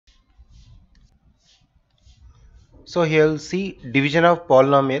So here you'll see division of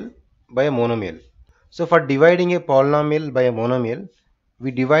polynomial by a monomial. So for dividing a polynomial by a monomial,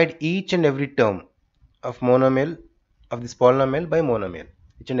 we divide each and every term of monomial of this polynomial by monomial.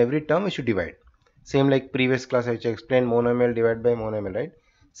 Each and every term we should divide. Same like previous class I explained, monomial divided by monomial, right?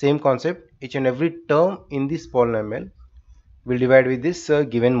 Same concept. Each and every term in this polynomial will divide with this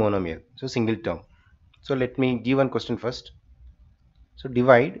given monomial. So single term. So let me give one question first. So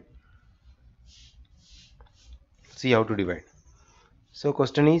divide. See how to divide. So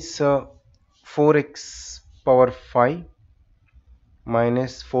question is 4x power 5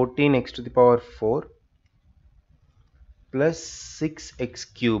 minus 14x to the power 4 plus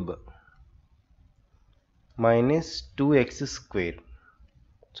 6x cube minus 2x square.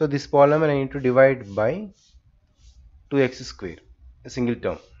 So this polynomial I need to divide by 2x square, a single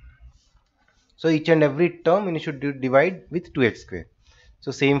term. So each and every term we should divide with 2x square. So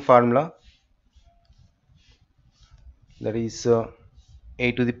same formula, that is a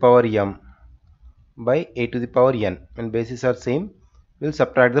to the power m by a to the power n. When bases are same, we will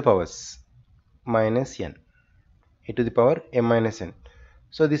subtract the powers, minus n, a to the power m minus n.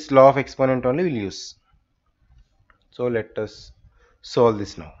 So this law of exponent only we will use. So let us solve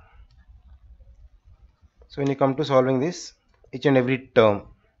this now. So when you come to solving this, each and every term,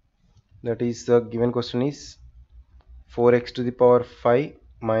 that is the given question is 4x to the power 5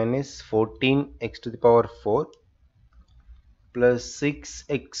 minus 14x to the power 4 plus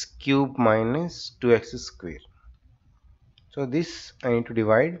 6x cube minus 2x square. So this I need to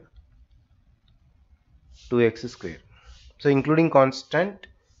divide 2x square. So including constant,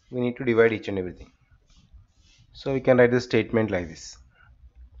 we need to divide each and everything. So we can write the statement like this: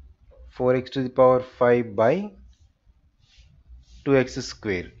 4x to the power 5 by 2x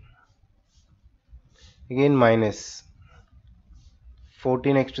square, again minus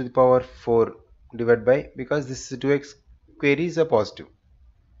 14x to the power 4 divided by, because this 2x square is a positive,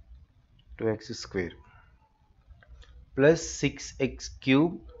 2x square plus 6x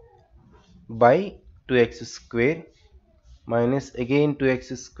cube by 2x square minus again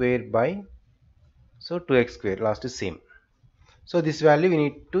 2x square by, so 2x square, last is same. So this value we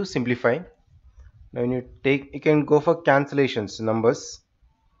need to simplify. Now when you take, you can go for cancellations, numbers,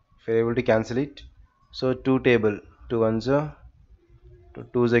 if you are able to cancel it. So 2 table, 2 ones are 2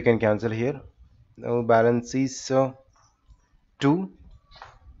 2's I can cancel here. Now balance is 2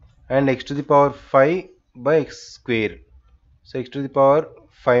 and x to the power 5 by x square. So x to the power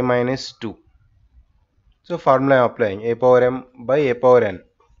 5 minus 2. So formula I am applying, a power m by a power n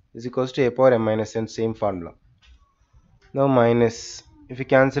is equals to a power m minus n, same formula. Now minus, if you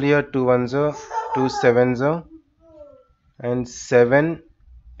cancel here, 2 ones are 2 sevens are and 7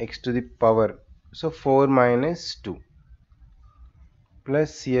 x to the power, so 4 minus 2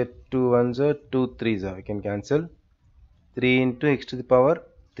 plus here 2 ones are 2 threes are, I can cancel 3 into x to the power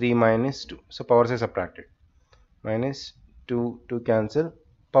 3 minus 2. So powers are subtracted, minus 2 to cancel,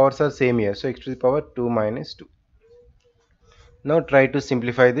 powers are same here, so x to the power 2 minus 2. Now try to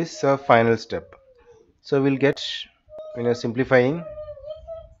simplify this final step. So we'll get, when you're simplifying,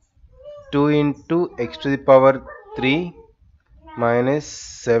 2 into x to the power 3 minus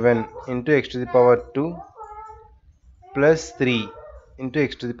 7 into x to the power 2 plus 3 into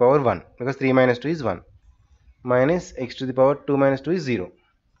x to the power 1, because 3 minus 2 is 1, minus x to the power 2 minus 2 is 0.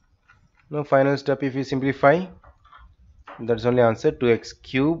 Now final step, if you simplify, that's only answer, 2x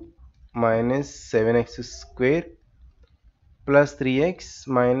cube minus 7x square plus 3x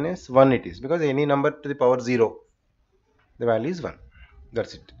minus 1 it is, because any number to the power 0, the value is 1.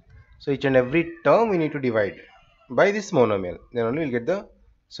 That's it. So each and every term we need to divide by this monomial, then only we'll get the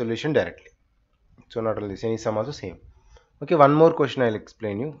solution directly. So not only this, any sum also same. Okay, one more question I'll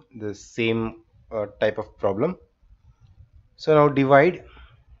explain you, the same type of problem. So now divide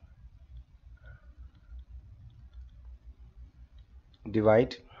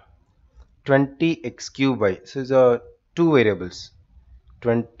 20x cube by, so it's two variables,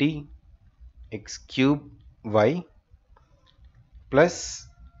 20x cube y plus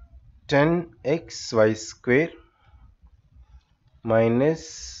 10xy square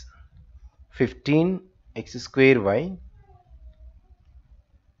minus 15x square y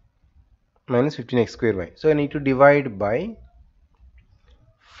minus 15x square y. So I need to divide by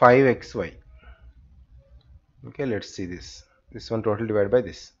 5xy. Okay, let's see this. This one total divided by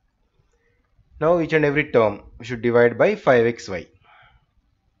this. Now each and every term we should divide by 5xy.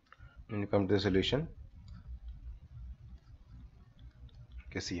 When you come to the solution,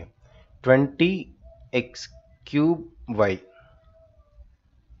 okay, see here, 20x cube y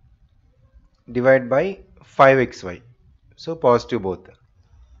divided by 5xy, so positive both,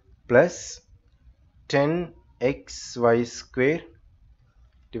 plus 10 xy square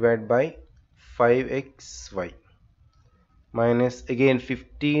divided by 5xy minus again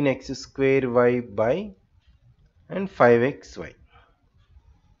 15x square y by and 5xy.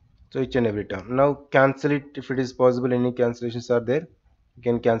 So each and every term. Now cancel it if it is possible. Any cancellations are there? You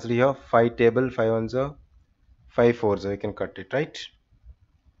can cancel here. 5 table, 5 ones are 5 fours. You can cut it, right?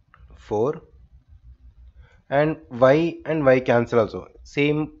 4 and y cancel also.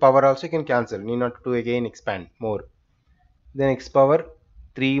 Same power also you can cancel. Need not to again expand more. Then x power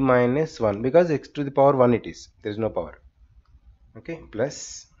 3 minus 1 because x to the power 1 it is. There is no power. Okay,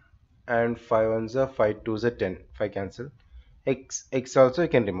 plus and 5 ones are 5 twos are 10. 5 cancel. X also you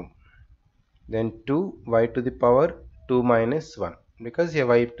can remove. Then 2 y to the power 2 minus 1 because here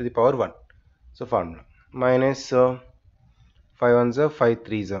y to the power 1. So formula minus 5 ones are 5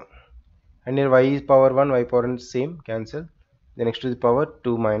 threes are. And here y is power 1, y power 1 is same, cancel. Then x to the power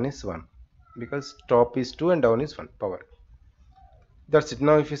 2 minus 1 because top is 2 and down is 1 power. That's it.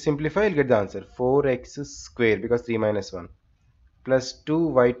 Now if you simplify, you'll get the answer 4x square because 3 minus 1 plus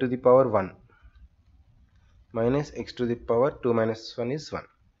 2y to the power 1 minus x to the power 2 minus 1 is 1.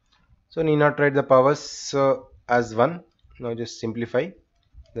 So need not write the powers as 1. Now just simplify.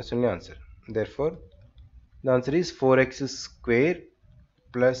 That's only answer. Therefore, the answer is 4x square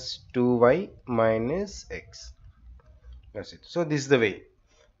plus 2y minus x. That's it. So this is the way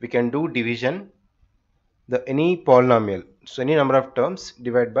we can do division. The any polynomial, so any number of terms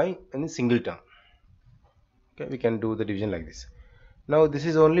divided by any single term. Okay, we can do the division like this. Now this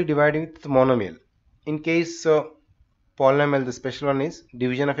is only divided with monomial. In case polynomial, the special one is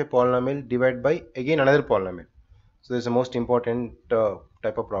division of a polynomial divided by again another polynomial. So this is the most important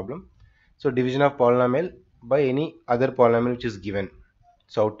type of problem. So division of polynomial by any other polynomial which is given.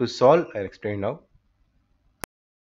 So how to solve, I'll explain now.